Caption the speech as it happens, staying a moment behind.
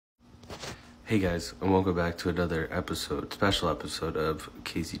Hey guys, and welcome back to another special episode of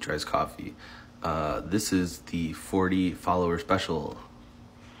Casey Tries Coffee. This is the 40 follower special.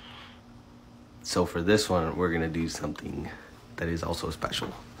 So for this one, we're going to do something that is also special.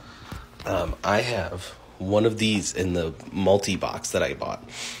 I have one of these in the multi-box that I bought.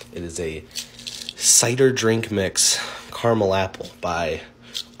 It is a cider drink mix caramel apple by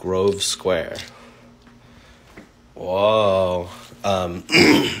Grove Square. Whoa.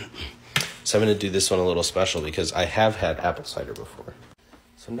 So I'm going to do this one a little special because I have had apple cider before.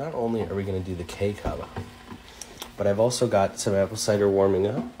 So not only are we going to do the Kcup, but I've also got some apple cider warming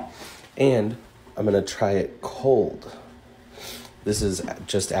up, and I'm going to try it cold. This is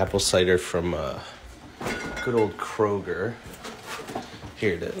just apple cider from good old Kroger.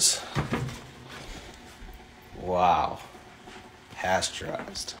 Here it is. Wow.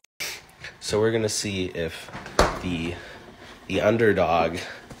 Pasteurized. So we're going to see if the underdog,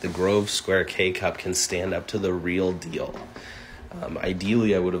 the Grove Square Kcup, can stand up to the real deal.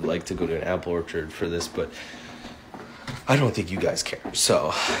 Ideally, I would have liked to go to an apple orchard for this, but I don't think you guys care.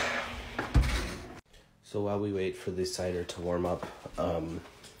 So while we wait for the cider to warm up,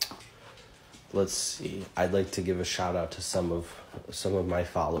 let's see. I'd like to give a shout out to some of my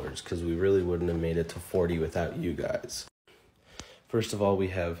followers, because we really wouldn't have made it to 40 without you guys. First of all, we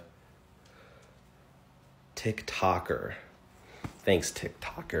have TikToker. Thanks,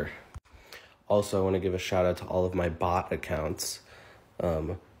 TikToker. Also, I want to give a shout out to all of my bot accounts.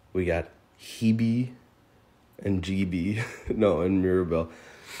 We got Hebe and GB, and Mirabelle.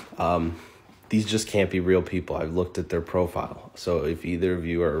 These just can't be real people. I've looked at their profile. So if either of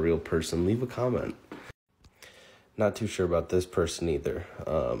you are a real person, leave a comment. Not too sure about this person either.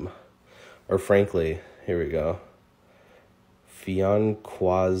 Or frankly, here we go.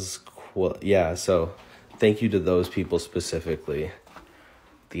 Yeah, so thank you to those people specifically.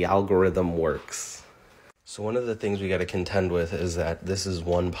 The algorithm works. So one of the things we got to contend with is that this is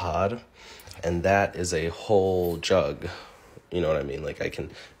one pod, and that is a whole jug. You know what I mean? Like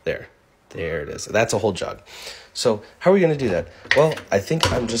there it is. That's a whole jug. So how are we going to do that? Well, I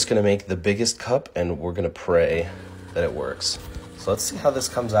think I'm just going to make the biggest cup, and we're going to pray that it works. So let's see how this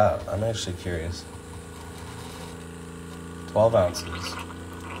comes out. I'm actually curious. 12 ounces.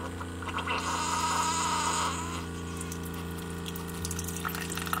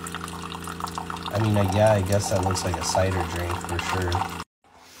 I mean, I guess that looks like a cider drink for sure.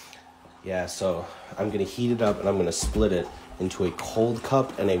 Yeah, so I'm going to heat it up, and I'm going to split it into a cold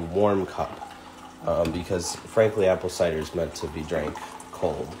cup and a warm cup. Because, frankly, apple cider is meant to be drank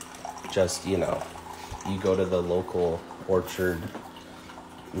cold. Just, you go to the local orchard,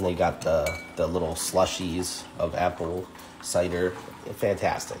 and they got the little slushies of apple cider.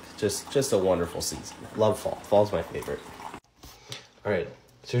 Fantastic. Just a wonderful season. Love fall. Fall's my favorite. All right.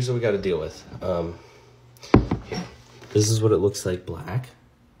 So here's what we got to deal with. Here. This is what it looks like black.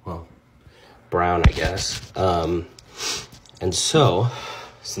 Well, brown, I guess. And so,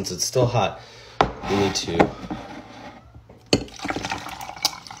 since it's still hot, we need to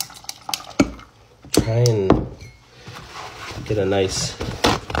try and get a nice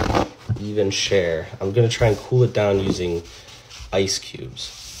even share. I'm going to try and cool it down using ice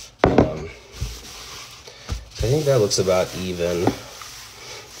cubes. So I think that looks about even.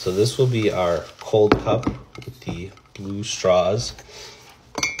 So this will be our cold cup with the blue straws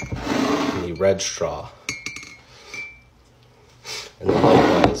and the red straw. And then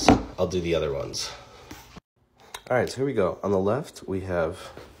likewise, I'll do the other ones. All right, so here we go. On the left, we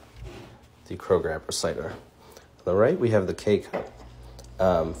have the Kroger apple cider. On the right, we have the Kcup.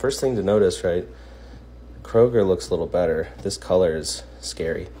 First thing to notice, right? Kroger looks a little better. This color is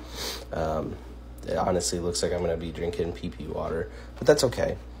scary. It honestly looks like I'm going to be drinking pee-pee water, but that's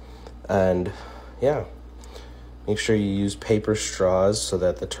okay. And yeah, make sure you use paper straws so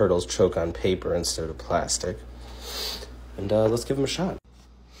that the turtles choke on paper instead of plastic. And let's give them a shot.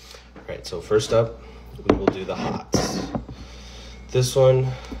 All right, so first up, we will do the hots. This one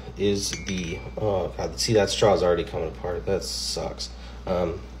is oh God, see, that straw is already coming apart. That sucks.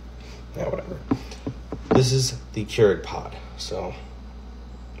 Yeah, whatever. This is the Keurig pod. So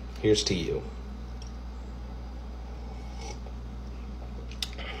here's to you.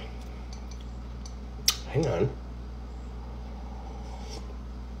 Hang on.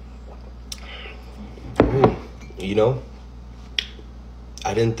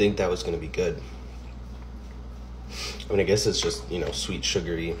 I didn't think that was going to be good. I mean, I guess it's just, sweet,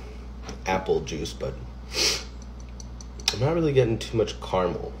 sugary apple juice, but I'm not really getting too much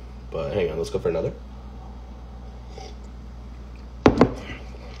caramel. But hang on, let's go for another.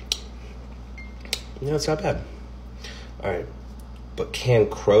 It's not bad. All right. But can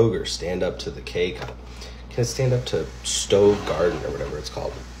Kroger stand up to the Kcup? Can it stand up to Stove Garden or whatever it's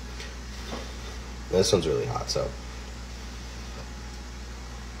called? This one's really hot, so.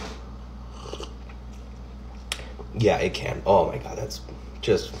 Yeah, it can. Oh my God, that's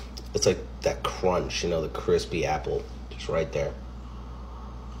just, it's like that crunch, you know, the crispy apple, just right there.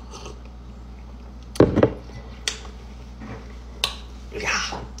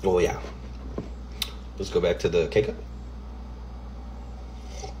 Yeah. Oh yeah. Let's go back to the Kcup.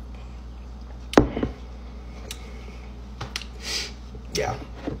 Yeah.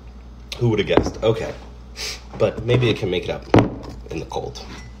 Who would have guessed? Okay. But maybe it can make it up in the cold.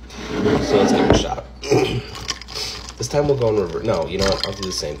 So let's give it a shot. This time we'll go in reverse. No, you know what? I'll do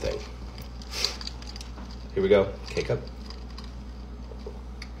the same thing. Here we go. Kcup.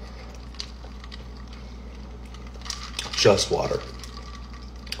 Just water.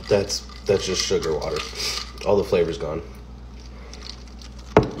 That's just sugar water. All the flavor's gone.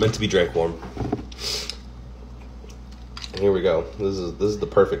 Meant to be drank warm. And here we go. This is the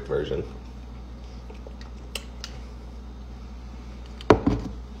perfect version.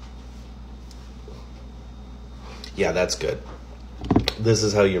 Yeah, that's good. This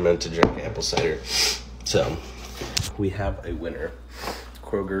is how you're meant to drink apple cider. So, we have a winner.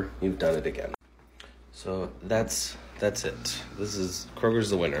 Kroger, you've done it again. So, that's it.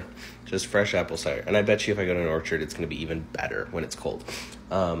 Kroger's the winner. Just fresh apple cider. And I bet you if I go to an orchard, it's going to be even better when it's cold.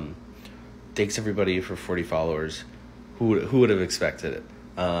 Thanks everybody for 40 followers. Who would have expected it?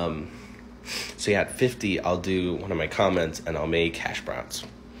 So yeah, at 50, I'll do one of my comments and I'll make hash browns.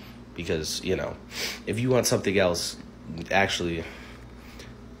 Because, you know, if you want something else, actually,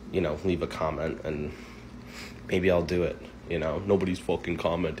 you know, leave a comment and maybe I'll do it. You know, nobody's fucking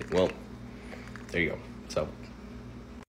commenting. Well, there you go. So